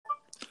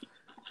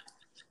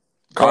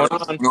Going Carter,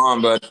 what's on? going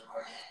on, bud?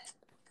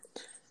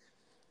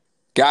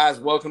 Guys,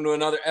 welcome to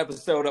another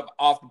episode of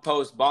Off the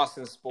Post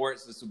Boston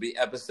Sports. This will be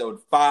episode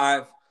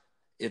 5.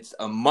 It's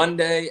a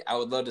Monday. I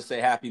would love to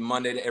say happy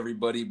Monday to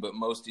everybody, but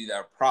most of you that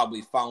are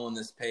probably following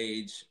this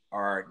page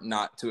are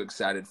not too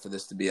excited for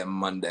this to be a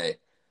Monday.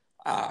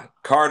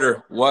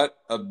 Carter, what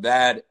a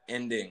bad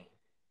ending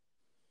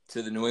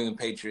to the New England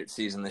Patriots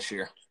season this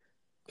year.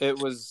 It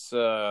was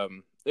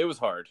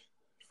hard,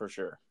 for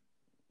sure.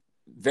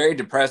 Very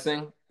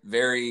depressing,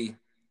 very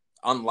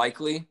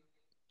unlikely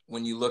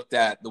when you looked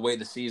at the way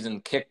the season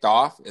kicked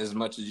off, as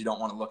much as you don't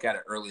want to look at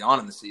it early on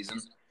in the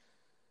season.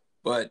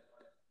 But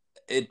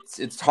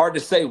it's hard to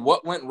say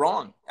what went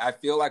wrong. I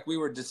feel like we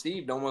were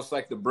deceived, almost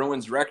like the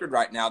Bruins record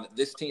right now, that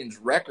this team's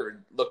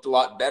record looked a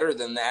lot better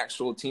than the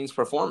actual team's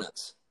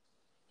performance.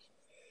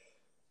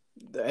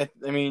 I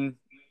mean,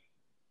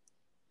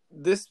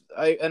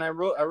 I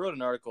wrote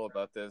an article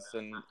about this,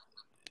 and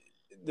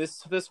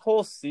this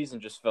whole season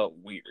just felt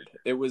weird.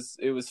 It was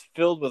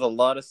filled with a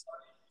lot of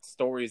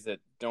stories that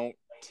don't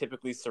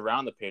typically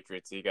surround the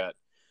Patriots. You got,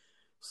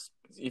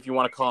 if you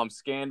want to call them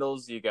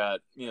scandals, you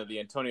got,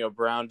 the Antonio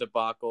Brown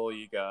debacle,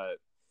 you got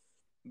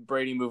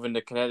Brady moving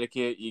to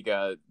Connecticut, you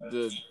got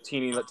the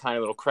tiny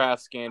little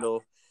Kraft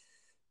scandal.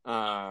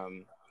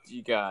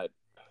 You got,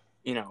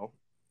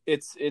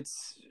 it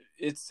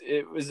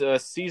was a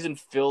season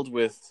filled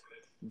with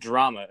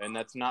drama, and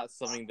that's not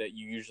something that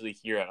you usually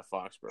hear out of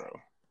Foxborough.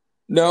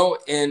 No,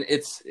 and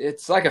it's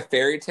like a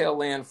fairy tale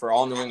land for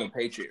all New England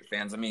Patriot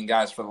fans. I mean,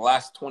 guys, for the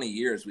last 20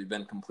 years, we've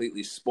been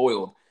completely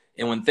spoiled.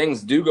 And when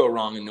things do go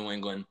wrong in New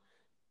England,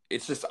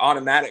 it's just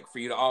automatic for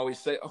you to always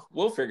say, oh,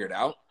 we'll figure it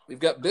out. We've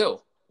got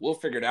Bill. We'll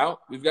figure it out.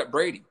 We've got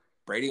Brady.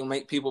 Brady will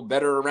make people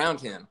better around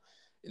him.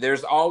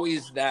 There's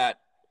always that,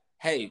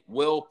 hey,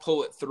 we'll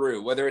pull it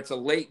through. Whether it's a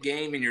late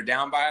game and you're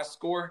down by a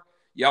score,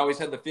 you always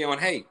had the feeling,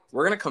 hey,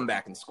 we're going to come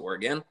back and score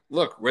again.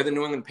 Look, we're the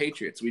New England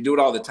Patriots. We do it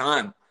all the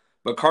time.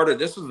 But, Carter,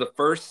 this was the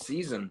first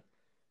season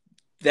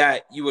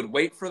that you would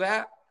wait for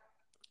that,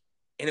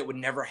 and it would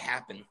never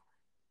happen.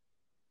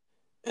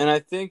 And I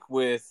think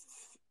with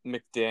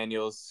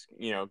McDaniels,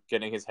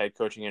 getting his head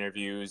coaching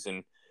interviews,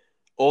 and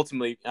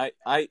ultimately, I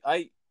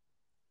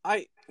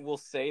will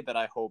say that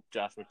I hope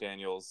Josh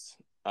McDaniels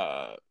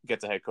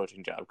gets a head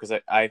coaching job, because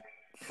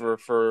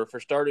for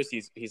starters,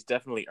 he's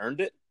definitely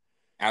earned it.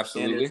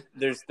 Absolutely.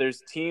 And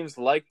there's teams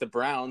like the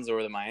Browns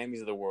or the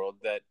Miamis of the world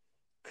that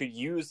could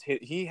use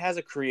he has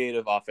a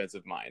creative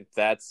offensive mind.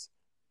 That's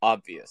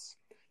obvious.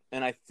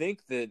 And I think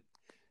that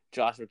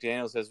Josh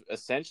McDaniels has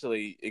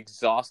essentially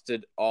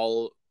exhausted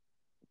all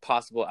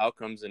possible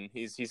outcomes, and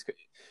he's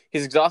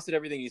exhausted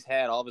everything he's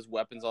had, all of his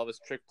weapons, all of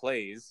his trick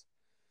plays.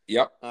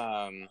 Yep.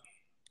 And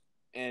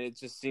it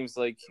just seems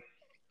like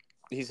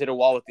he's hit a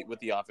wall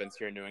with the offense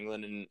here in New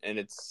England, and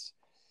it's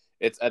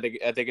I think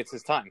it's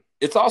his time.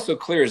 It's also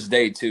clear as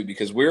day too,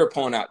 because we were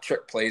pulling out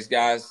trick plays,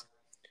 guys,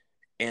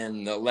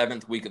 in the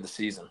 11th week of the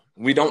season.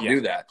 We don't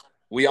do that.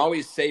 We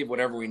always save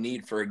whatever we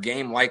need for a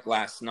game like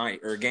last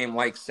night or a game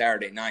like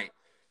Saturday night.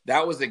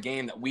 That was a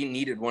game that we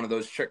needed one of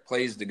those trick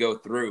plays to go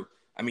through.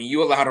 I mean,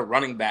 you allowed a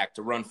running back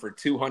to run for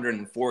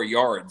 204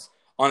 yards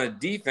on a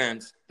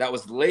defense that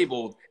was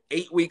labeled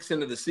 8 weeks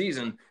into the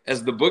season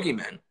as the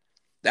boogeyman.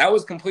 That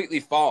was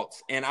completely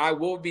false, and I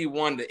will be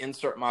one to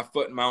insert my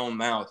foot in my own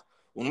mouth.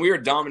 When we were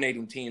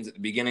dominating teams at the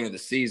beginning of the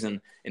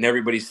season and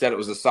everybody said it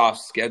was a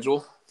soft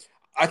schedule,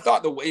 I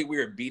thought the way we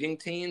were beating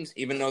teams,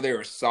 even though they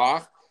were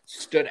soft,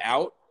 stood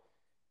out.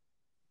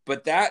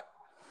 But that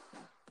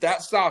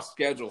soft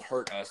schedule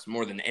hurt us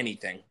more than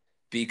anything,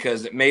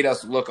 because it made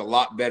us look a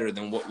lot better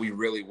than what we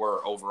really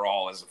were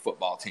overall as a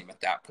football team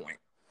at that point.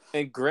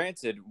 And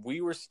granted,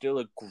 we were still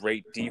a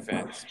great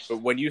defense,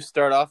 but when you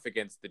start off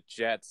against the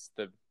Jets,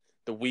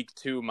 the week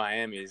 2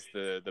 Miamis,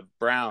 the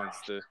Browns,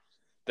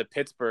 the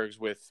Pittsburghs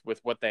with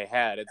what they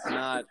had,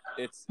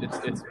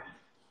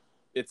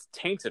 it's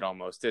tainted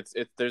almost.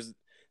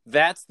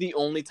 That's the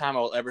only time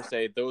I'll ever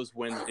say those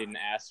wins need an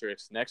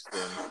asterisk next to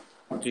them,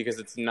 because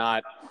it's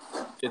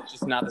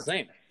just not the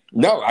same.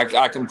 No,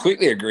 I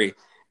completely agree.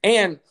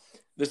 And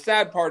the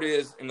sad part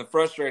is, and the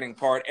frustrating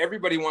part,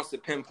 everybody wants to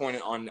pinpoint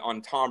it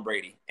on Tom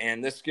Brady.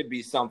 And this could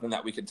be something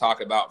that we could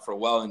talk about for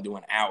well into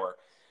an hour.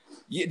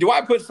 Do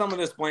I put some of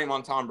this blame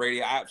on Tom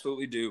Brady? I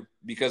absolutely do,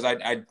 because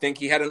I think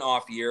he had an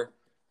off year.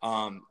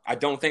 I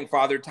don't think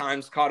Father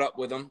Time's caught up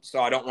with him,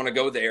 so I don't want to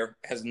go there.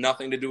 It has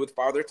nothing to do with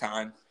Father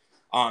Time.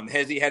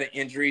 Has he had an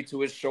injury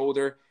to his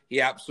shoulder?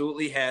 He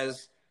absolutely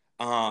has.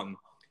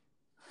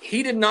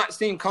 He did not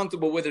seem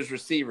comfortable with his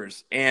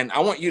receivers. And I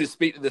want you to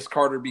speak to this,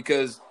 Carter,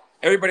 because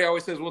everybody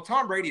always says, well,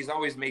 Tom Brady's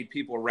always made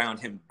people around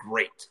him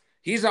great.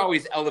 He's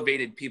always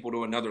elevated people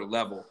to another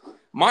level.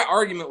 My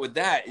argument with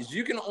that is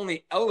you can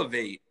only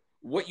elevate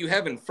what you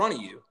have in front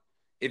of you.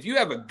 If you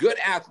have a good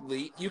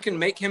athlete, you can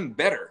make him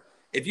better.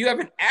 If you have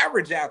an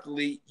average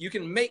athlete, you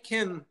can make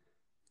him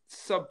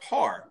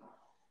subpar.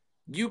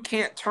 You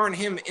can't turn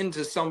him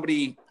into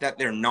somebody that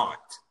they're not.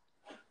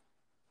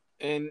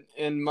 And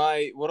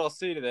what I'll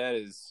say to that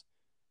is,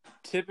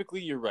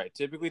 typically you're right.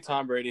 Typically,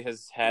 Tom Brady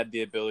has had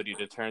the ability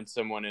to turn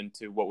someone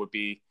into what would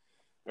be,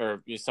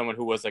 or someone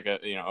who was like a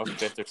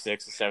 5th or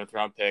 6th or 7th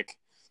round pick,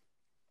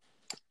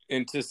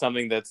 into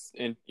something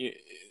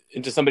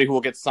into somebody who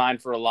will get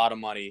signed for a lot of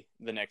money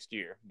the next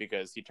year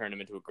because he turned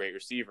him into a great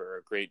receiver or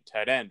a great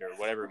tight end or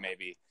whatever it may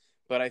be.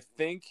 But I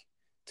think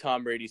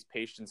Tom Brady's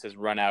patience has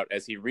run out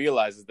as he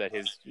realizes that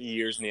his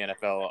years in the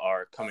NFL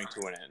are coming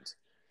to an end,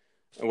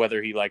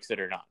 whether he likes it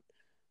or not.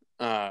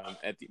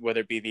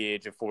 Whether it be the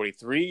age of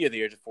 43 or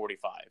the age of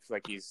 45,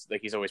 like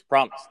he's always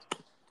promised.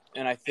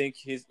 And I think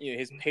his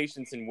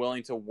patience and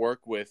willing to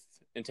work with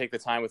and take the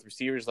time with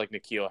receivers like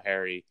N'Keal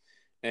Harry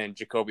and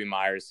Jacoby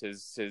Myers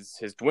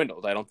has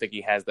dwindled. I don't think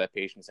he has that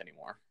patience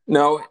anymore.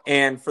 No,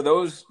 and for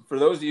those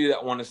of you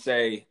that want to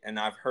say, and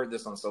I've heard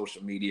this on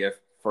social media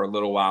for a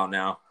little while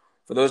now,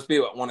 for those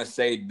people that want to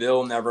say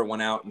Bill never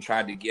went out and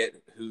tried to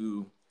get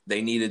who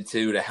they needed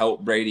to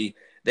help Brady,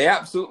 they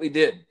absolutely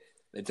did.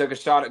 They took a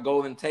shot at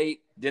Golden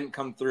Tate, didn't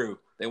come through.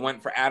 They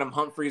went for Adam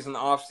Humphries in the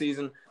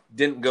offseason,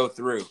 didn't go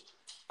through.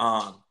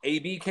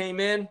 AB came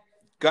in,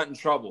 got in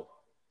trouble.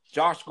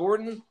 Josh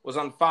Gordon was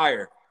on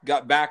fire,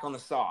 got back on the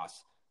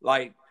sauce.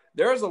 Like,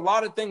 there's a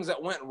lot of things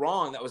that went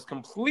wrong that was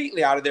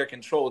completely out of their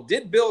control.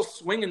 Did Bill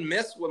swing and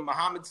miss with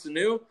Mohamed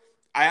Sanu?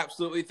 I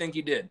absolutely think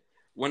he did.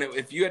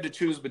 If you had to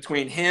choose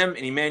between him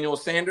and Emmanuel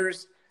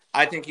Sanders,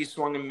 I think he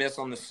swung and missed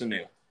on the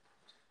Sanu.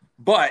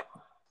 But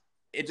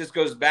it just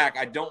goes back.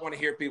 I don't want to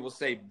hear people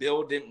say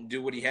Bill didn't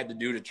do what he had to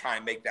do to try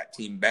and make that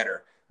team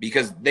better,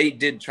 because they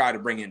did try to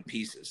bring in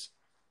pieces.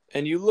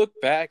 And you look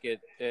back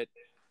at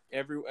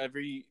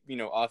every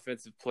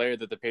offensive player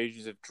that the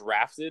Patriots have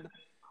drafted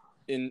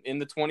in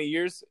the 20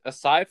 years,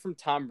 aside from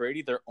Tom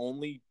Brady, their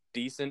only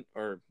decent,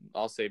 or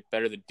I'll say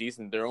better than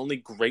decent, their only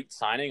great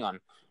signing on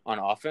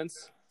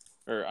offense,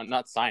 or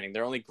not signing,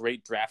 their only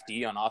great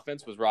draftee on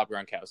offense was Rob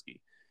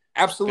Gronkowski.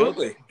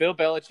 Absolutely. Bill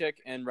Belichick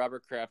and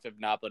Robert Kraft have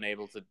not been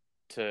able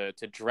to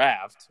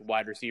draft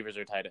wide receivers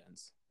or tight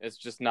ends. It's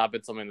just not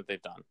been something that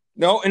they've done.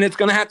 No, and it's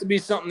going to have to be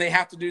something they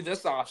have to do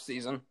this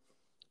offseason.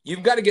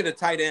 You've got to get a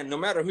tight end, no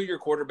matter who your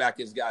quarterback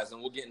is, guys,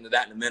 and we'll get into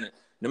that in a minute.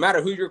 No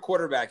matter who your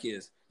quarterback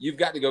is, you've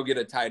got to go get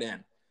a tight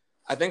end.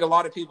 I think a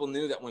lot of people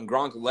knew that when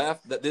Gronk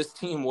left that this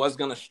team was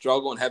going to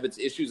struggle and have its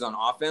issues on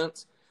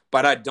offense,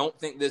 but I don't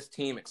think this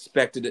team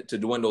expected it to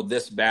dwindle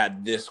this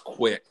bad this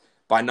quick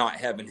by not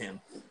having him.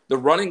 The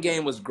running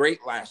game was great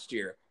last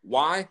year.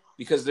 Why?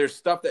 Because there's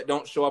stuff that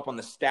don't show up on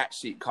the stat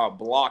sheet called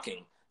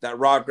blocking that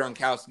Rob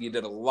Gronkowski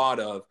did a lot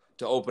of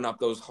to open up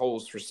those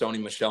holes for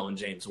Sony Michel and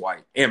James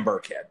White and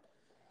Burkhead.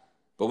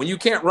 But when you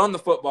can't run the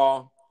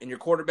football and your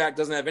quarterback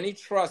doesn't have any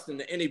trust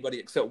into anybody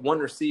except one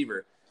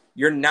receiver,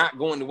 you're not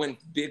going to win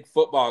big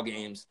football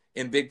games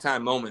in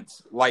big-time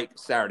moments like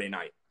Saturday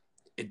night.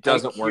 It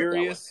doesn't work that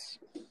way.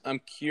 I'm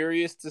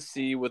curious to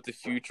see what the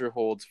future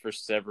holds for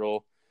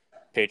several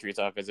Patriots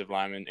offensive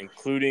linemen,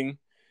 including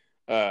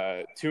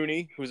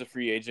Tooney, who's a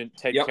free agent,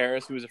 Ted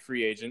Karras, who is a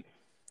free agent.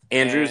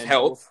 Andrews'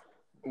 health.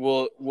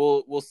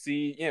 We'll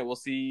see. Yeah, we'll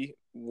see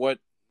what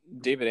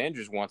David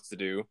Andrews wants to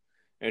do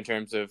in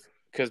terms of,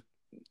 because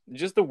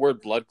just the word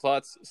blood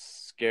clots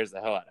scares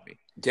the hell out of me.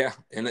 Yeah,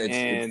 and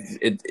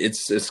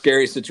it's a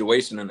scary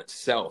situation in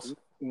itself.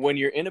 When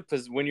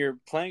you're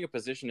playing a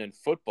position in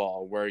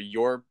football where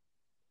your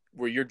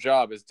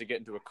job is to get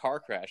into a car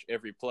crash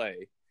every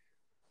play,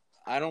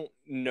 I don't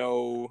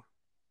know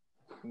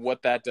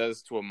what that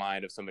does to a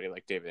mind of somebody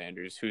like David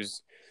Andrews,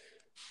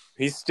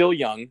 he's still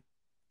young,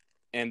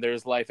 and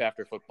there's life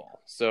after football.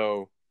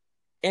 So,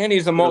 and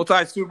he's a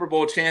multi-Super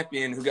Bowl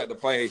champion who got to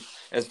play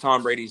as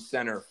Tom Brady's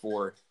center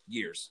for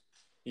years.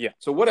 Yeah.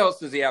 So what else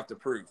does he have to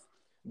prove?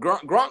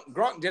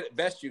 Gronk did it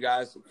best, you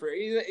guys. For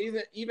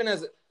even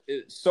as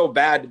it's so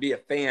bad to be a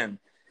fan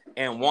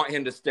and want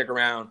him to stick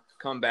around,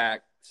 come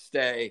back,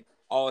 stay,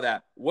 all of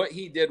that. What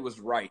he did was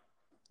right.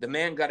 The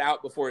man got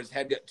out before his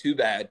head got too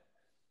bad,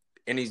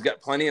 and he's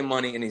got plenty of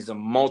money, and he's a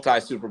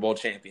multi-Super Bowl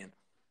champion.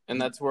 And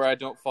that's where I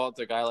don't fault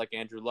a guy like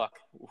Andrew Luck,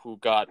 who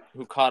caught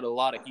a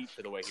lot of heat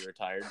for the way he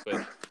retired,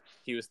 but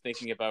he was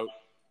thinking about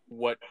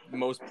what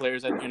most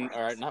players,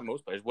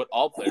 what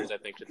all players I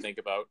think should think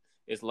about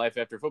is life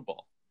after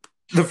football.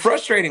 The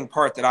frustrating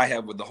part that I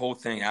have with the whole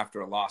thing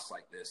after a loss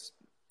like this,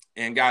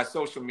 and guys,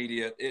 social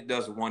media, it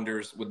does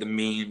wonders with the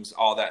memes,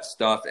 all that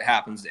stuff. It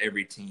happens to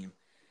every team.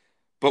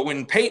 But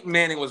when Peyton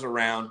Manning was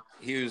around,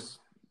 he was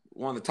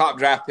one of the top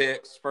draft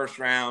picks, first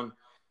round,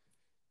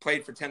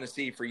 played for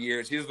Tennessee for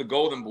years. He was the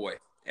golden boy.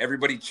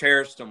 Everybody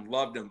cherished him,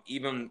 loved him.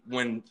 Even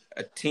when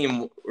a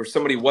team or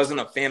somebody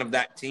wasn't a fan of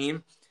that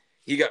team,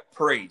 he got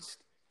praised.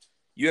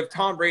 You have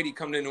Tom Brady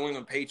come to New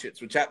England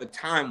Patriots, which at the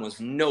time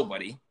was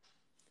nobody,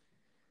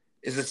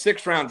 is a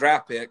 6th-round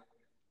draft pick,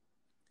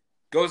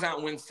 goes out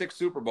and wins 6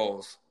 Super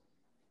Bowls.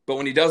 But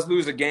when he does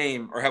lose a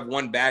game or have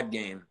one bad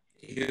game,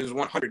 he was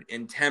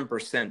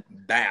 110%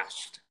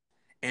 bashed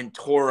and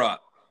tore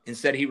up and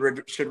said he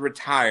should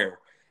retire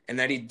and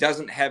that he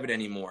doesn't have it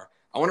anymore.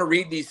 I want to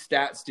read these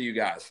stats to you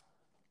guys.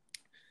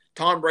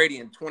 Tom Brady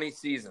in 20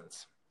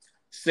 seasons,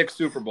 6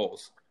 Super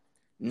Bowls,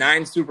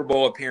 9 Super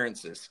Bowl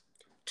appearances,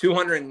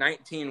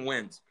 219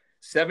 wins,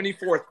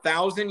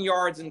 74,000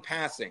 yards in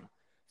passing,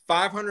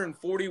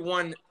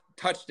 541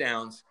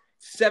 touchdowns,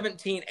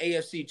 17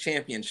 AFC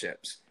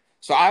championships.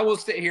 So I will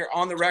sit here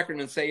on the record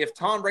and say if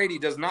Tom Brady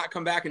does not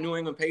come back a New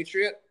England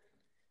Patriot,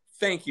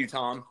 thank you,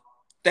 Tom.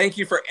 Thank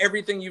you for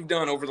everything you've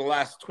done over the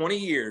last 20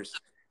 years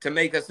to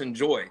make us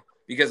enjoy.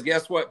 Because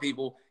guess what,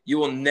 people? You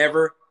will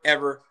never,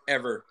 ever,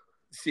 ever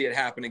see it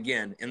happen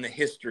again in the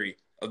history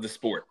of the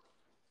sport,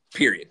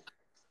 period.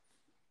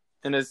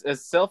 And as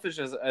selfish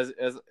as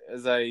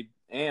I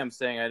am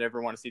saying I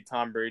never want to see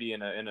Tom Brady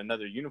in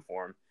another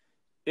uniform,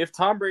 if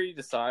Tom Brady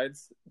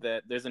decides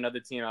that there's another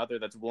team out there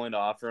that's willing to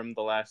offer him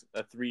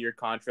a 3-year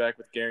contract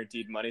with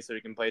guaranteed money so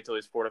he can play until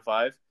he's 4 to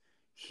 5,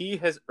 he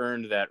has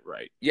earned that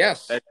right.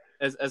 Yes.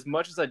 As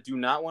much as I do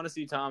not want to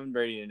see Tom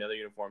Brady in another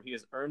uniform, he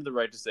has earned the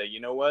right to say, you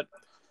know what?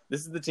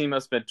 This is the team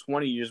I've spent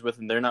 20 years with,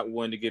 and they're not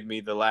willing to give me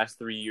the last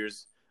 3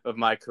 years of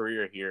my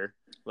career here.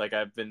 Like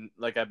I've been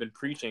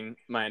preaching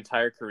my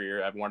entire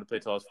career. I've wanted to play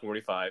till I was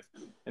 45.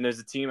 And there's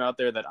a team out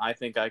there that I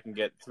think I can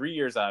get 3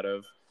 years out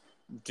of,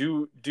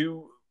 do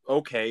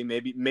okay,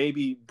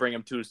 maybe bring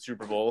him to a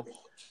Super Bowl,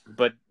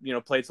 but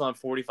play till I'm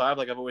 45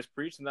 like I've always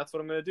preached, and that's what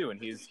I'm going to do. And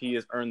he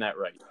has earned that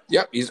right.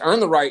 Yep, he's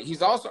earned the right.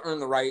 He's also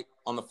earned the right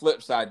on the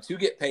flip side to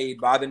get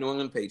paid by the New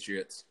England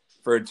Patriots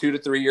for a 2 to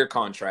 3 year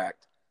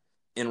contract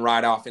and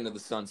ride off into the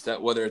sunset,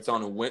 whether it's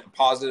on a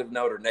positive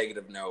note or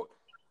negative note,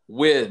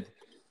 with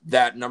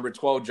that number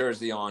 12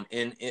 jersey on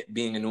and it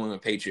being a New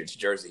England Patriots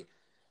jersey.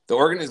 The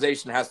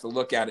organization has to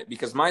look at it,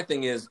 because my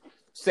thing is,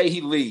 say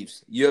he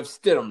leaves, you have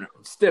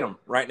Stidham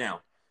right now.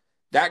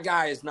 That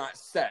guy is not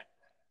set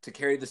to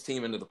carry this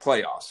team into the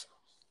playoffs.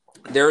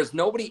 There is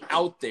nobody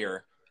out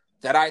there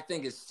that I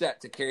think is set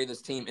to carry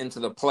this team into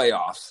the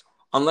playoffs,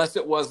 unless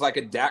it was like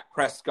a Dak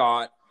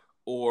Prescott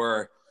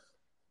or,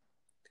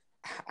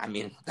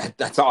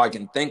 that's all I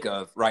can think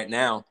of right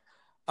now.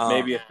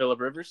 Maybe a Phillip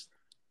Rivers?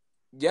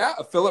 Yeah,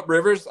 a Phillip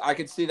Rivers. I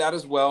could see that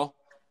as well.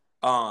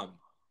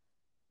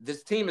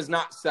 This team is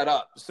not set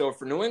up. So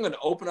for New England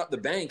to open up the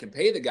bank and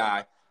pay the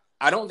guy,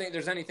 I don't think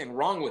there's anything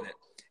wrong with it.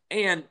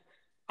 And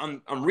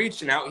I'm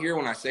reaching out here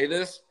when I say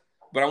this,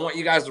 but I want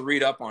you guys to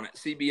read up on it.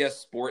 CBS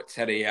Sports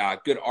had a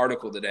good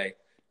article today.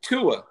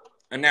 Tua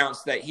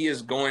announced that he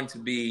is going to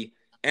be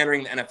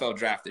entering the NFL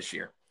draft this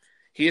year.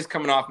 He is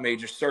coming off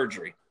major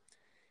surgery.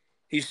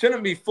 He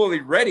shouldn't be fully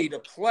ready to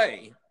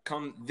play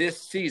come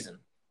this season.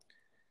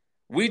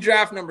 We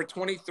draft number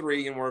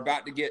 23, and we're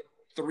about to get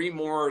 2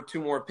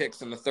 more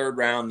picks in the 3rd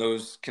round,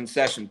 those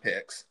concession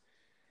picks.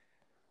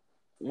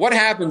 What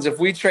happens if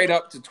we trade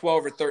up to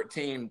 12 or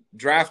 13,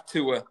 draft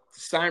Tua,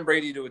 sign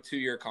Brady to a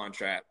 2-year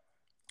contract?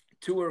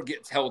 Tua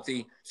gets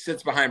healthy,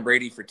 sits behind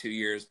Brady for 2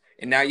 years,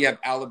 and now you have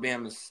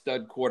Alabama's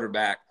stud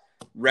quarterback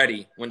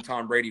ready when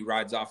Tom Brady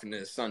rides off into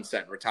the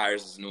sunset and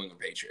retires as a New England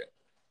Patriot.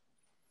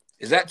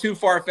 Is that too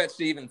far-fetched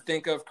to even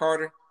think of,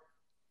 Carter?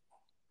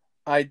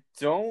 I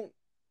don't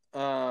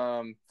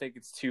think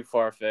it's too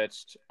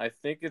far-fetched. I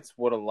think it's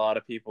what a lot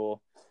of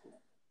people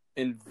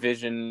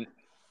envision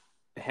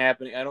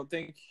happening.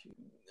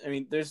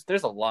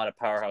 There's a lot of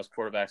powerhouse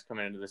quarterbacks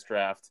coming into this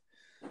draft,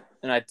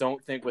 and I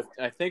think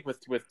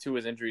with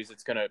Tua's injuries,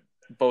 it's going to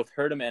both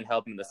hurt him and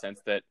help him in the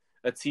sense that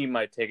a team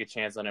might take a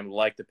chance on him,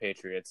 like the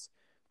Patriots.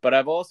 But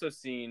I've also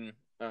seen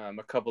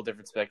a couple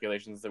different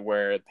speculations that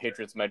where the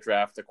Patriots might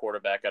draft a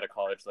quarterback out of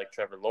college like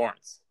Trevor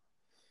Lawrence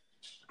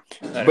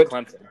out of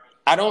Clemson.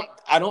 I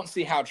don't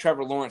see how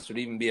Trevor Lawrence would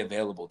even be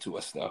available to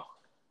us, though.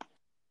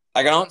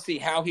 Like, I don't see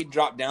how he'd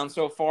drop down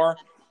so far,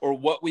 or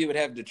what we would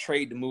have to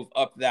trade to move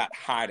up that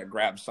high to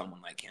grab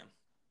someone like him.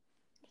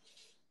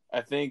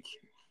 I think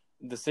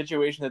the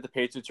situation that the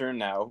Patriots are in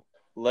now,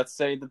 let's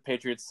say the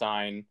Patriots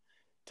sign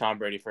Tom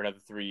Brady for another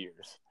 3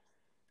 years.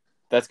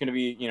 That's going to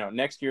be,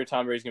 next year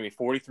Tom Brady's going to be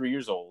 43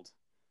 years old.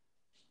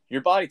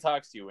 Your body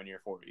talks to you in your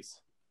 40s.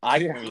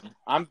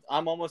 I'm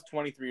almost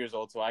 23 years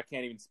old, so I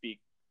can't even speak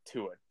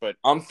to it. But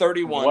I'm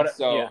 31,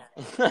 so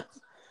yeah.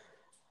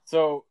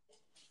 So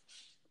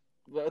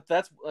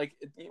that's like,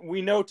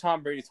 we know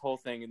Tom Brady's whole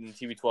thing in the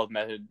TB12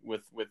 method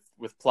with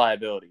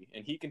pliability,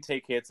 and he can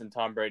take hits, and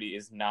Tom Brady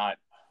is not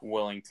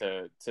willing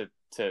to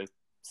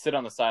sit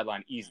on the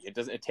sideline easy.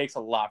 It takes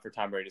a lot for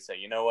Tom Brady to say,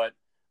 you know what,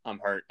 I'm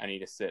hurt, I need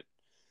to sit.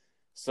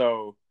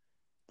 So,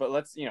 but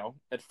let's,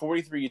 at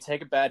 43, you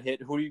take a bad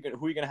hit. Who are you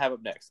gonna have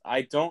up next?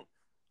 I don't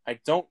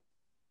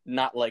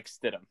not like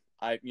Stidham.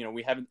 I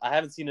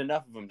haven't seen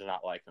enough of him to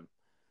not like him,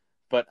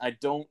 but I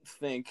don't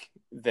think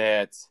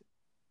that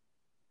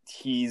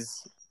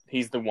he's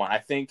the one. I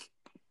think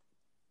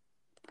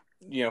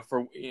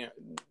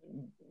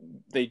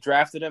they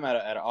drafted him out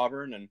of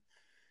Auburn, and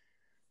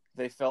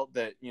they felt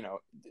that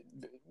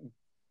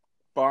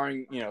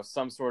barring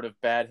some sort of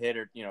bad hit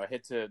or a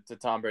hit to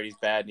Tom Brady's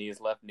bad knee,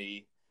 his left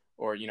knee,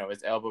 or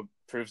his elbow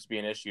proves to be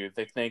an issue,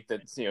 they think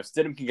that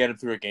Stidham can get him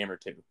through a game or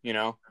two.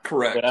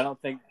 Correct. But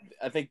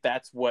I think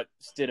that's what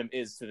Stidham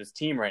is to this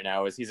team right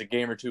now. Is he's a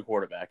game or two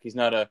quarterback. He's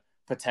not a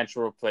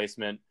potential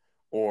replacement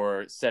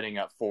or setting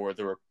up for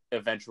the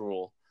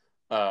eventual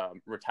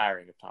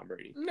retiring of Tom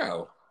Brady.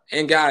 No.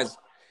 And guys,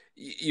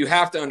 You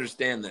have to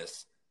understand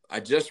this. I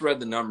just read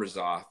the numbers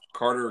off.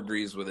 Carter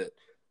agrees with it.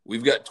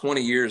 We've got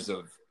 20 years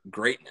of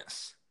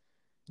greatness.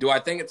 Do I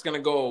think it's going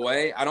to go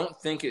away? I don't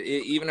think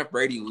even if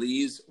Brady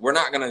leaves, we're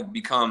not going to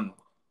become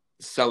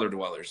cellar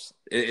dwellers.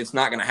 It's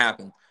not going to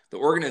happen. The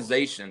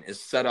organization is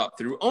set up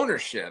through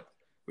ownership,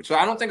 which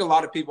I don't think a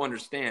lot of people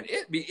understand.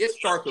 It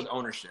starts with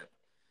ownership.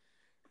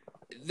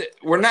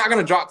 We're not going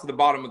to drop to the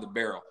bottom of the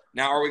barrel.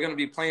 Now, are we going to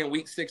be playing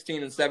week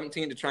 16 and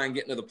 17 to try and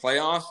get into the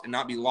playoffs and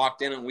not be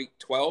locked in week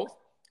 12?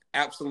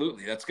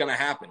 Absolutely. That's going to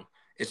happen.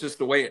 It's just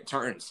the way it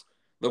turns.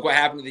 Look what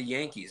happened to the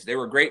Yankees. They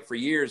were great for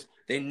years.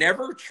 They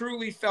never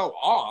truly fell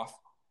off.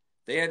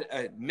 They had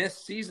a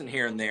missed season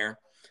here and there.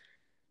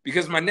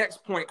 Because my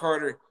next point,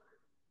 Carter,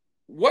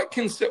 what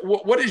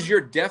is your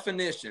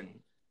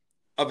definition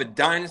of a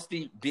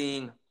dynasty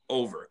being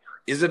over?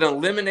 Is it an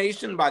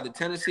elimination by the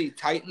Tennessee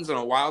Titans in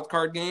a wild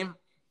card game?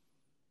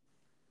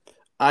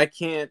 I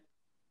can't.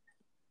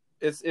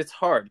 It's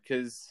hard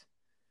because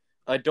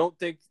I don't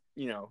think,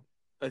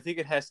 I think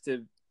it has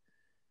to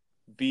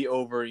be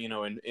over,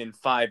 in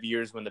 5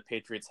 years when the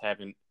Patriots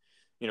haven't,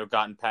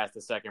 gotten past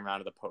the second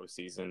round of the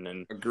postseason.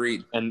 And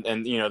agreed.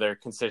 And they're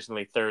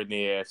consistently third in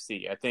the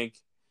AFC. I think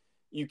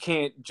you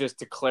can't just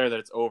declare that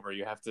it's over.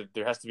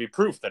 There has to be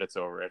proof that it's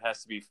over. It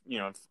has to be,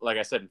 like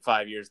I said, in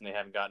 5 years and they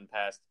haven't gotten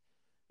past,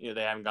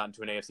 they haven't gotten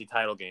to an AFC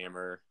title game,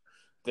 or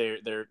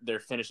they're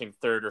finishing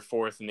third or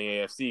fourth in the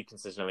AFC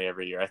consistently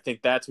every year. I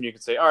think that's when you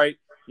can say, all right,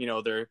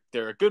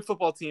 they're a good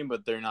football team,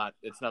 but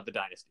it's not the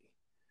dynasty.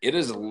 It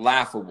is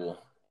laughable.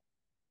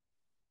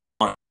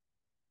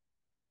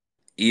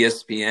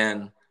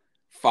 ESPN,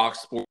 Fox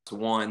Sports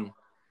 1,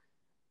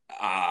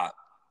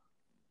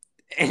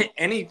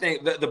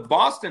 anything. The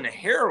Boston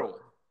Herald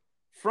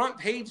front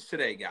page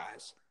today,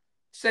 guys,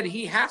 said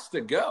he has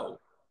to go.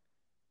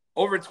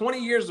 Over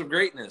 20 years of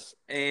greatness,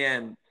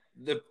 and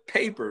the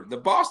paper, the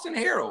Boston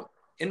Herald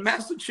in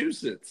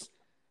Massachusetts,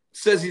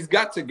 says he's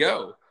got to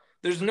go.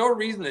 There's no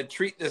reason to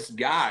treat this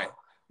guy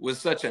with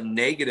such a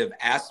negative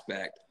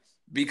aspect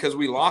because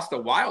we lost a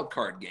wild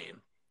card game.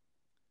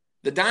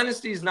 The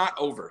dynasty is not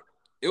over.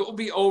 It will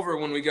be over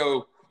when we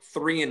go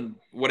 3 and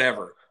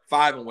whatever,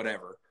 5 and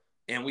whatever,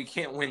 and we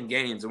can't win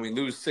games and we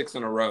lose 6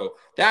 in a row.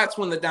 That's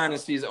when the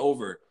dynasty is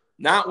over,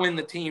 not when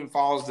the team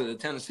falls to the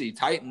Tennessee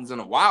Titans in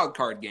a wild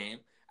card game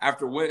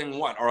after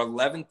winning, our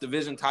 11th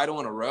division title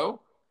in a row.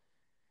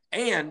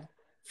 And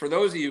for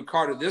those of you,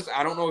 Carter,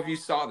 I don't know if you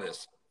saw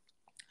this.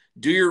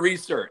 Do your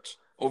research.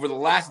 Over the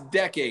last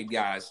decade,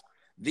 guys,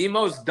 the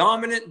most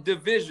dominant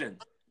division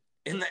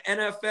in the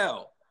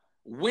NFL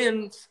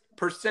wins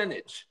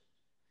percentage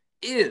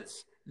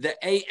is the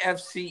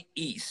AFC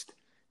East.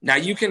 Now,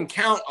 you can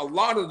count a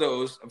lot of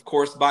those, of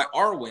course, by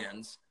our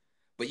wins,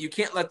 but you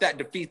can't let that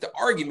defeat the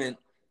argument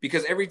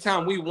because every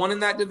time we won in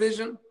that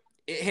division,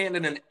 it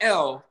handed an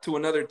L to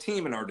another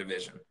team in our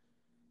division.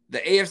 The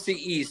AFC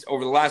East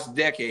over the last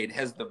decade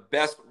has the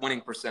best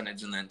winning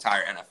percentage in the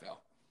entire NFL.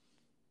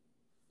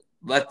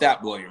 Let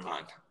that blow your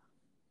mind.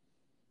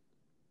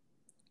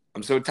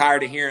 I'm so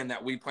tired of hearing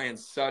that we play in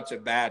such a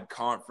bad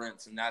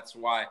conference, and that's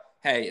why,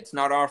 hey, it's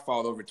not our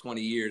fault over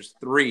 20 years.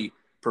 3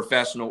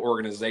 professional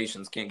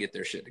organizations can't get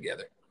their shit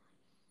together.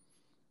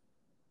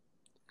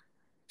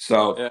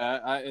 So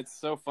yeah, it's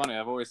so funny.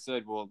 I've always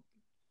said, well,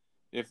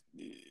 if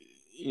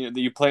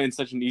you play in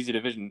such an easy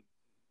division,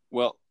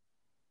 well,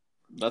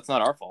 that's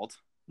not our fault.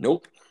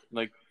 Nope.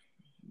 Like,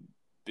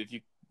 if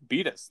you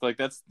beat us, like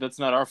that's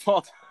not our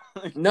fault.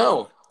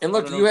 No. And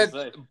look, you had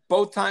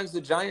both times the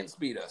Giants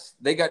beat us.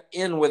 They got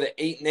in with an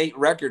 8-8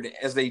 record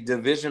as a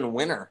division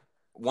winner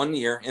one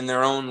year in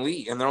their own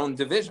league, in their own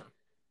division.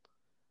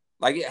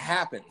 Like, it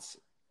happens.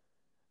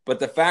 But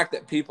the fact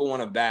that people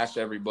want to bash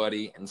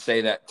everybody and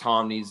say that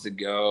Tom needs to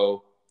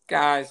go,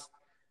 guys,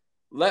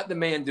 let the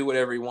man do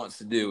whatever he wants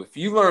to do. If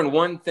you learn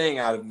one thing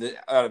out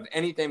of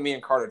anything me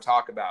and Carter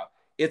talk about,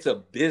 it's a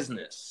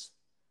business.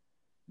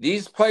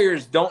 These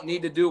players don't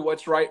need to do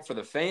what's right for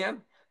the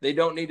fan. They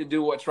don't need to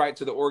do what's right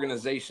to the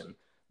organization.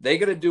 They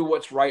got to do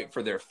what's right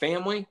for their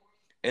family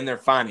and their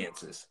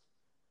finances.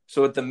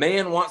 So if the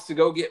man wants to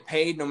go get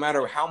paid, no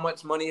matter how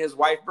much money his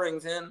wife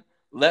brings in,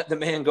 let the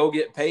man go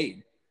get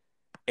paid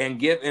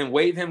and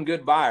wave him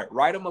goodbye.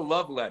 Write him a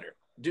love letter.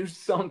 Do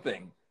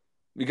something.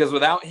 Because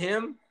without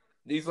him,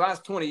 these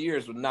last 20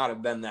 years would not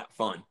have been that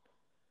fun.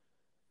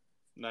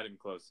 Not even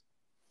close.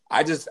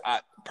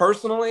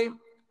 Personally,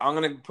 I'm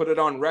going to put it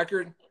on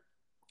record.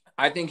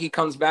 I think he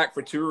comes back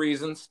for 2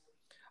 reasons.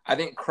 I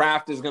think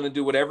Kraft is going to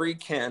do whatever he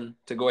can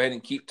to go ahead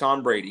and keep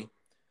Tom Brady,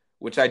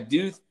 which I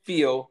do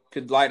feel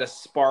could light a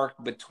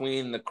spark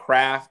between the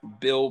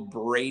Kraft-Bill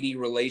Brady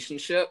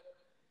relationship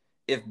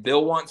if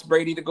Bill wants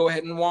Brady to go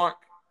ahead and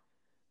walk.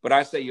 But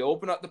I say you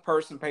open up the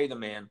purse and pay the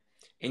man,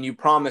 and you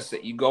promise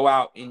that you go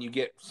out and you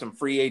get some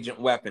free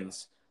agent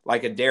weapons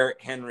like a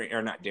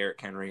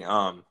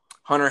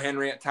Hunter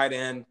Henry at tight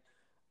end.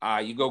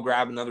 You go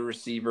grab another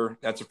receiver.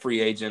 That's a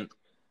free agent.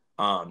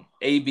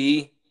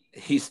 AB,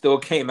 he still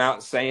came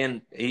out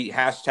saying, he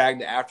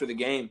hashtagged it after the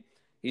game.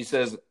 He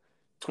says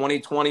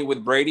 2020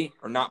 with Brady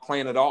or not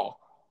playing at all.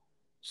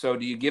 So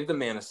do you give the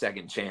man a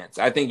second chance?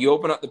 I think you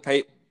open up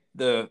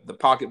the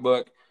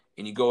pocketbook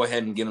and you go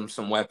ahead and get him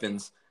some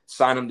weapons,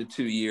 sign him to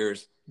 2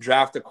 years,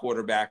 draft a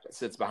quarterback that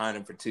sits behind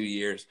him for 2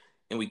 years,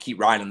 and we keep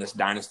riding this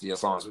dynasty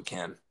as long as we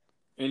can.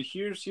 And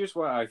here's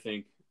why I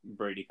think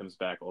Brady comes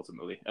back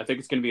ultimately. I think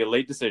it's going to be a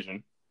late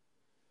decision.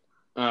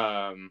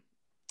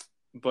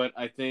 But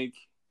I think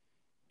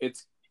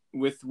it's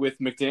with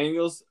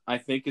McDaniels, I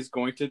think is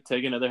going to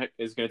take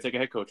a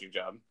head coaching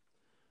job.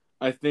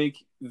 I think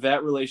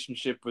that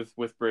relationship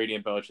with Brady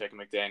and Belichick and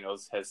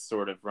McDaniels has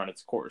sort of run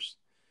its course.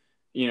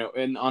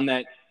 And on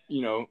that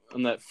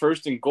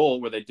first and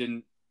goal where they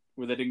didn't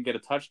get a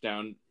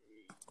touchdown,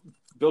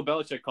 Bill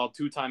Belichick called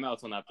 2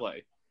 timeouts on that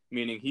play,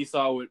 meaning he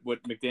saw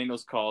what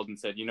McDaniels called and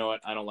said, you know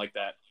what, I don't like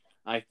that.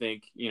 I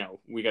think,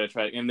 we got to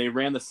try it. And they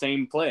ran the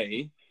same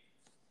play.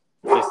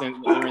 They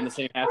ran the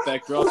same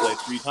halfback draw play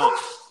 3 times.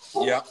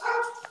 Yeah.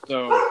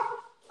 So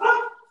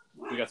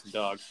we got some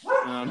dogs.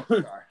 And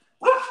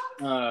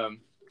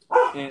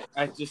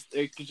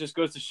it just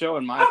goes to show,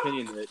 in my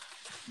opinion,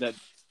 that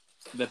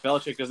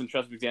Belichick doesn't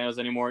trust McDaniels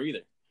anymore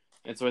either.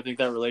 And so I think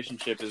that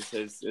relationship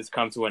has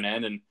come to an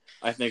end. And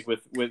I think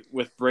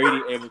with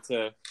Brady able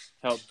to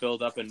help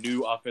build up a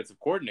new offensive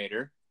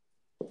coordinator,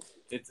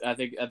 I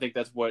think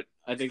that's what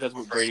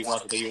Brady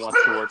wants. I think he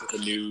wants to work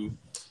with a new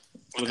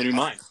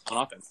mind on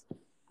offense.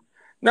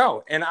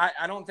 No, and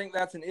I don't think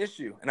that's an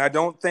issue. And I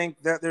don't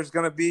think that there's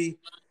going to be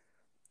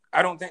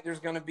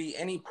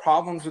any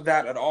problems with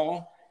that at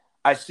all.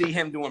 I see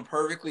him doing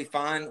perfectly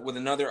fine with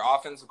another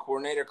offensive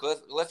coordinator.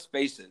 Let's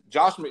face it,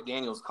 Josh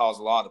McDaniels calls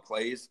a lot of the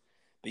plays,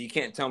 but you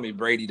can't tell me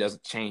Brady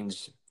doesn't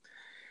change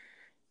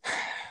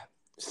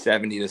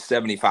 70 to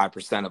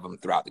 75% of them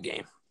throughout the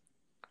game.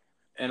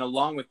 And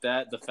along with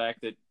that, the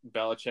fact that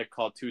Belichick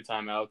called 2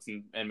 timeouts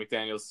and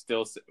McDaniels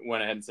still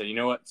went ahead and said, you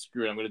know what,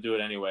 screw it, I'm going to do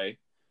it anyway.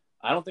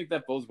 I don't think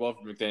that bodes well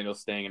for McDaniels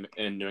staying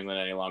in New England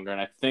any longer. And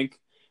I think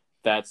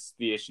that's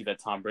the issue that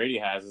Tom Brady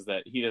has, is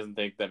that he doesn't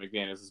think that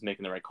McDaniels is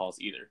making the right calls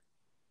either.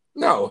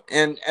 No,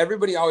 and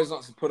everybody always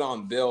wants to put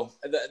on Bill.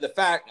 The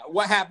fact,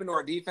 what happened to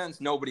our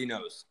defense, nobody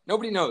knows.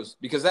 Nobody knows,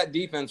 because that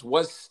defense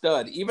was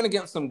stud, even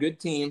against some good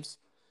teams.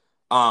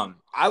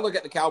 I look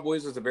at the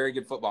Cowboys as a very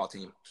good football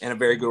team and a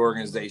very good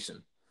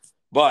organization.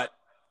 But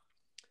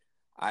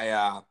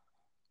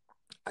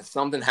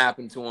something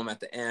happened to them at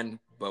the end.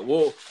 But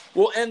we'll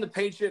end the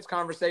Patriots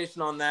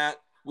conversation on that.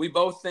 We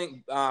both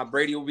think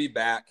Brady will be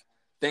back.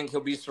 Think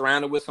he'll be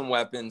surrounded with some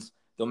weapons.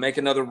 They'll make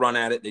another run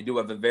at it. They do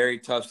have a very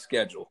tough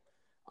schedule.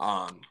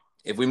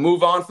 If we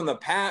move on from the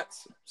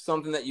Pats,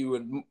 something that you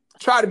would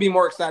try to be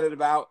more excited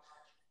about,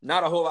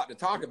 not a whole lot to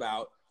talk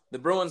about. The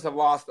Bruins have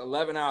lost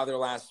 11 out of their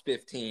last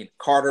 15.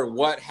 Carter,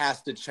 what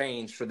has to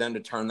change for them to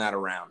turn that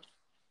around?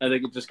 I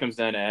think it just comes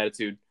down to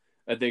attitude.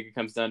 I think it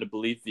comes down to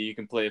belief that you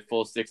can play a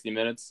full 60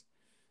 minutes,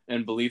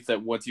 and belief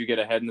that once you get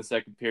ahead in the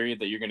second period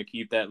that you're going to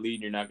keep that lead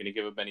and you're not going to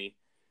give up any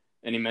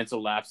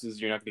mental lapses.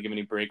 You're not going to give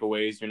any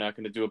breakaways. You're not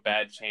going to do a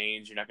bad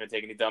change. You're not going to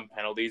take any dumb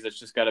penalties. It's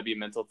just got to be a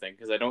mental thing,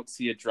 because I don't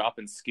see a drop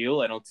in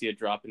skill. I don't see a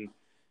drop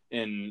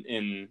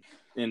in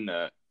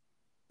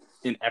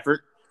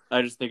effort.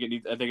 I just think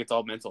I think it's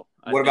all mental.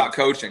 What about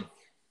coaching?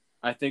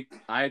 I think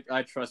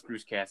I trust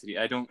Bruce Cassidy.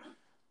 I don't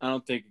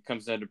think it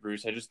comes down to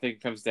Bruce. I just think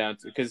it comes down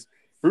to, because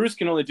Bruce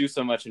can only do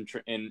so much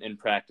in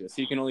practice.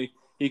 He can only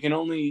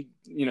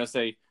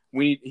say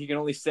we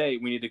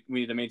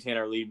need to maintain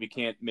our lead. We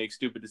can't make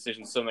stupid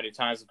decisions so many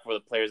times before the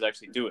players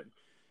actually do it.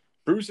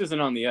 Bruce isn't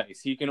on the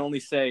ice. He can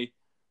only say,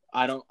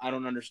 I don't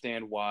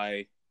understand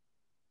why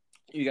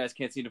you guys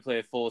can't seem to play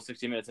a full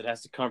 60 minutes. It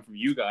has to come from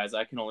you guys.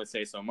 I can only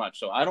say so much.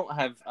 So I don't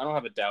have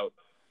a doubt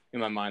in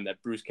my mind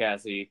that Bruce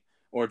Cassidy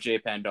or Jay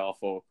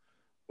Pandolfo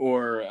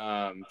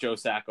or Joe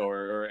Sacco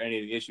or any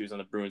of the issues on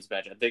the Bruins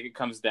bench. I think it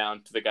comes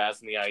down to the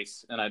guys on the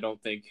ice, and I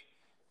don't think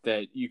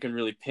that you can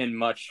really pin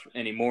much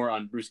anymore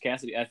on Bruce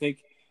Cassidy. I think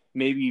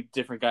maybe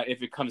different guys,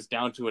 if it comes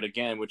down to it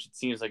again, which it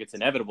seems like it's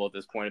inevitable at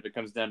this point, if it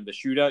comes down to the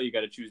shootout, you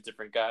got to choose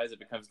different guys. If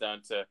it comes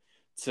down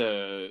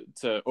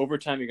to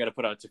overtime, you got to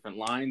put out different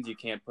lines. You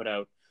can't put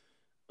out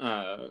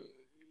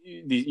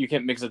you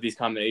can't mix up these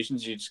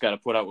combinations. You just got to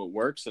put out what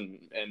works.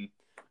 And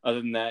other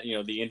than that,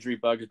 the injury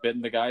bug has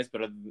bitten the guys,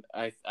 but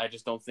I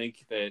just don't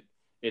think that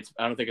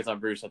I don't think it's on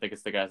Bruce. I think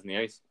it's the guys on the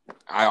ice.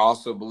 I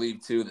also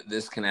believe too that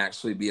this can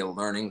actually be a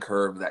learning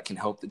curve that can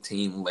help the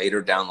team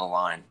later down the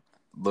line.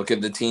 Look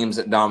at the teams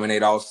that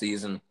dominate all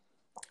season.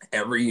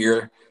 Every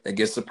year that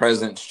gets the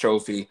President's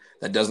Trophy,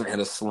 that doesn't hit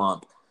a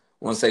slump.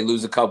 Once they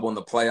lose a couple in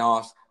the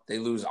playoffs, they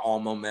lose all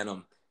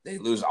momentum. They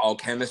lose all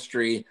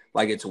chemistry.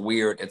 Like, it's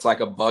weird. It's like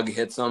a bug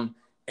hits them,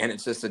 and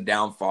it's just a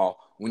downfall.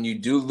 When you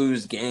do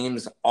lose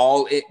games,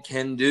 all it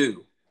can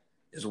do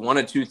is one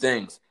of two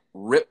things: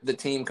 rip the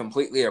team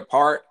completely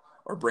apart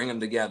or bring them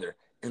together.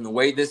 And the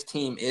way this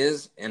team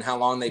is and how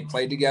long they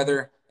played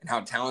together and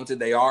how talented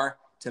they are,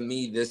 to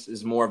me, this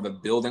is more of a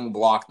building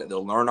block that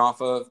they'll learn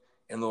off of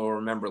and they'll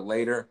remember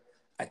later.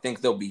 I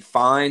think they'll be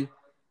fine.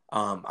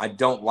 I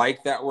don't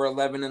like that we're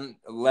 11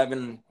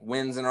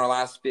 wins in our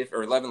last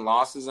 11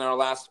 losses in our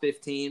last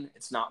 15.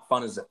 It's not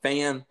fun as a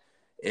fan.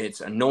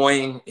 It's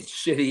annoying. It's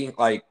shitty.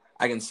 Like,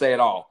 I can say it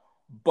all.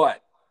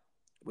 But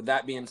with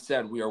that being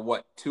said, we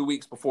are, 2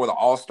 weeks before the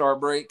All-Star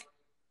break?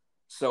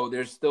 So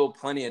there's still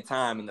plenty of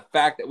time. And the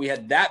fact that we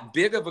had that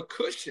big of a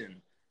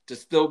cushion to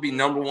still be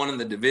number one in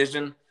the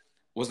division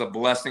was a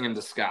blessing in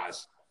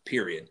disguise,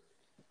 period.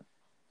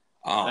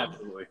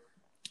 Absolutely.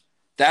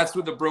 That's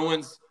with the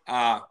Bruins.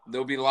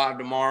 They'll be live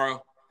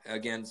tomorrow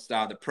against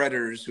the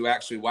Predators, who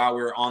actually, while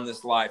we were on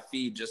this live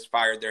feed, just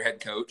fired their head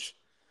coach.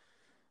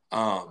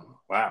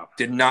 Wow.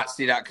 Did not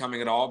see that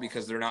coming at all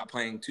because they're not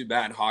playing too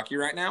bad hockey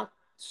right now.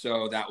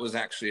 So that was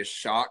actually a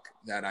shock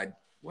that I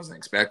wasn't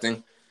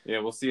expecting. Yeah,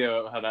 we'll see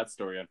how that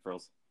story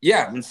unfurls.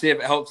 Yeah, and see if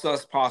it helps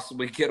us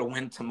possibly get a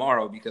win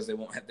tomorrow because they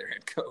won't have their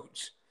head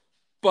coach.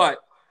 But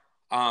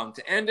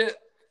to end it,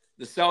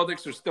 the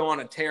Celtics are still on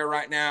a tear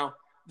right now.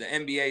 The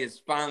NBA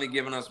is finally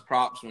giving us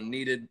props when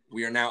needed.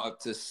 We are now up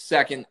to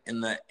second in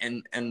the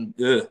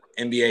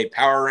NBA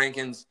power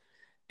rankings.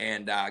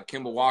 And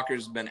Kemba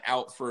Walker's been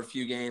out for a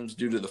few games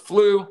due to the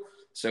flu,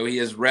 so he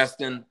is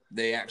resting.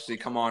 They actually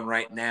come on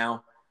right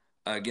now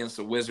against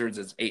the Wizards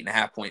as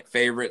 8.5-point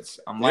favorites.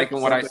 I'm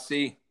liking what I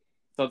see.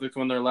 Celtics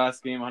won their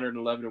last game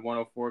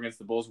 111-104 against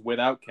the Bulls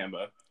without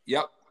Kemba.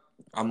 Yep.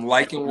 I'm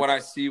liking what I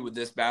see with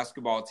this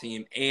basketball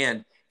team.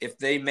 And if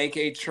they make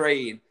a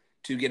trade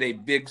to get a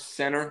big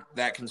center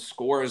that can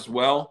score as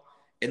well,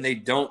 and they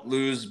don't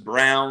lose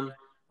Brown,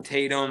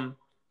 Tatum,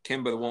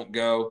 Kemba won't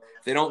go.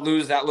 If they don't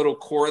lose that little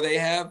core they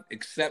have,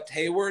 except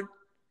Hayward,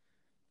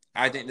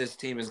 I think this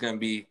team is going to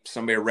be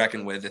somebody to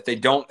reckon with. If they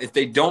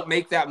don't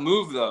make that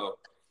move, though,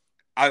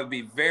 I would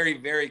be very,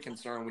 very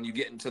concerned when you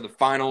get into the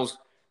finals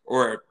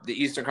or the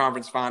Eastern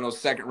Conference Finals,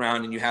 second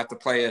round, and you have to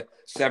play a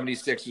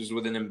 76ers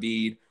with an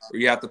Embiid, or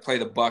you have to play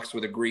the Bucks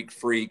with a Greek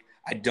Freak.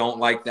 I don't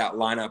like that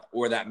lineup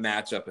or that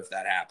matchup if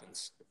that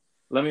happens.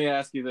 Let me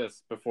ask you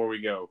this before we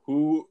go.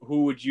 Who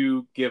would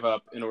you give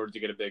up in order to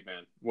get a big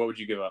man? What would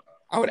you give up?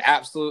 I would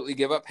absolutely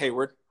give up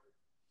Hayward.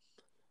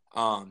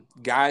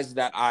 Guys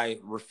that I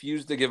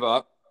refuse to give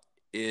up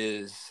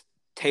is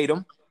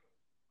Tatum.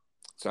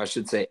 So I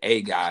should say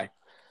a guy.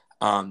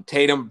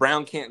 Tatum,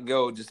 Brown can't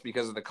go just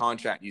because of the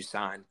contract you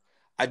signed.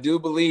 I do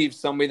believe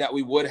somebody that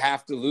we would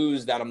have to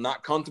lose that I'm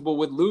not comfortable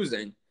with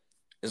losing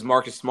is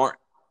Marcus Smart.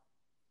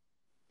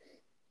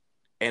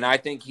 And I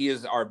think he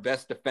is our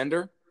best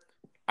defender.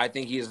 I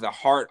think he is the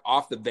heart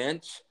off the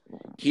bench.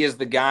 He is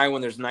the guy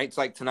when there's nights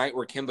like tonight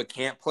where Kemba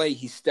can't play,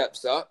 he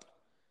steps up.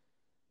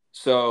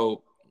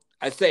 So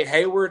I'd say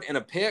Hayward and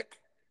a pick,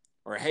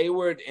 or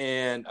Hayward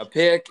and a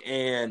pick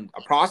and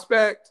a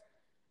prospect.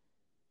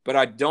 But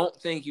I don't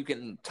think you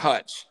can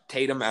touch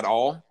Tatum at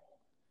all.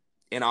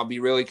 And I'll be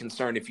really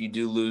concerned if you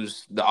do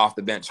lose the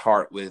off-the-bench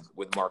heart with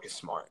Marcus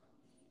Smart.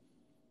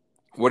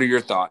 What are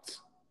your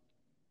thoughts?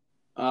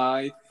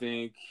 I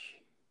think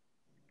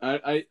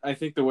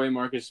the way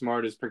Marcus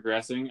Smart is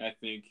progressing, I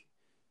think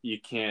I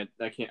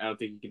don't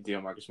think you can deal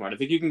Marcus Smart. I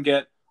think you can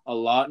get a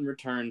lot in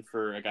return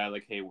for a guy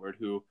like Hayward,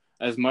 who,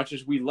 as much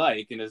as we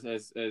like and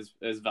as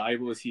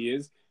valuable as he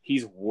is,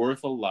 he's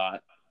worth a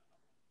lot,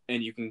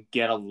 and you can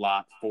get a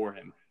lot for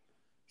him.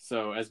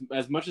 So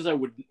as much as I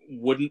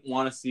wouldn't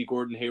want to see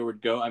Gordon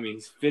Hayward go, I mean,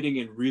 he's fitting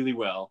in really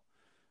well.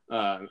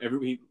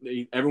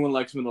 Everyone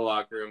likes him in the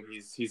locker room.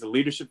 He's a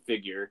leadership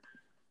figure,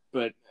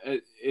 but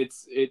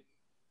it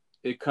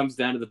comes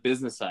down to the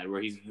business side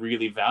where he's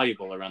really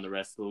valuable around the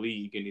rest of the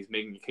league, and he's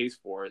making a case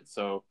for it.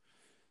 So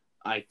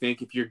I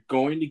think if you're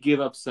going to give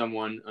up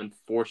someone,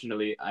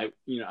 unfortunately, I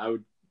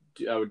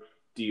would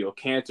deal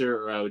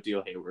Cantor or I would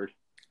deal Hayward.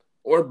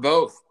 Or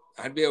both.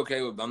 I'm not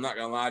going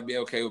to lie, I'd be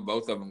okay with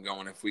both of them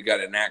going if we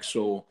got an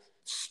actual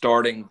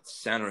starting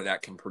center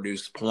that can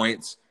produce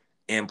points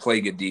and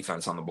play good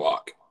defense on the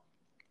block.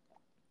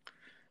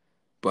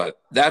 But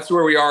that's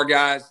where we are,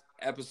 guys.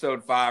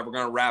 Episode 5, we're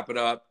going to wrap it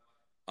up.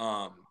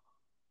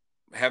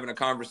 Having a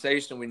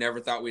conversation we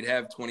never thought we'd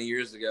have 20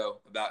 years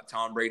ago about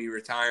Tom Brady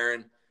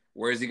retiring.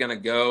 Where is he going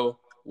to go?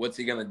 What's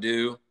he going to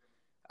do?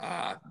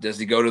 Does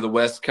he go to the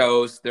West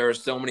Coast? There are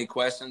so many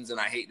questions, and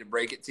I hate to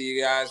break it to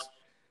you guys.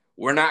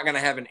 We're not going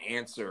to have an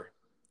answer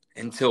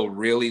until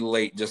really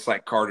late, just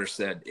like Carter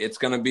said. It's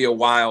going to be a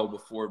while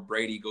before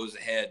Brady goes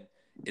ahead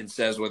and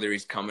says whether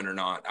he's coming or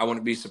not. I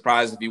wouldn't be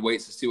surprised if he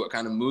waits to see what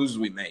kind of moves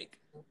we make.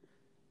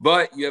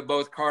 But you have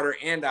both Carter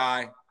and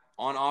I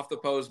on Off the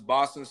Post,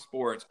 Boston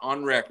Sports,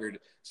 on record,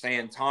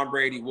 saying Tom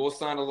Brady will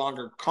sign a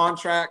longer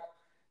contract.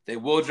 They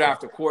will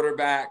draft a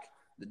quarterback.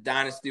 The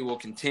dynasty will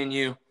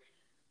continue.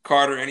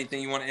 Carter,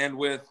 anything you want to end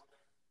with?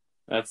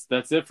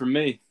 That's it for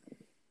me.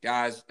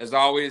 Guys, as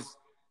always,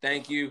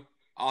 thank you.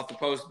 Off the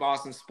Post,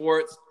 Boston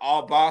Sports,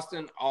 all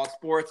Boston, all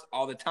sports,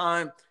 all the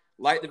time.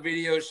 Like the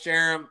videos,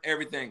 share them,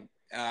 everything.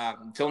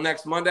 Until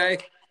next Monday,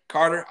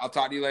 Carter, I'll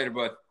talk to you later,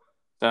 bud.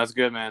 Sounds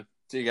good, man.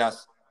 See you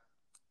guys.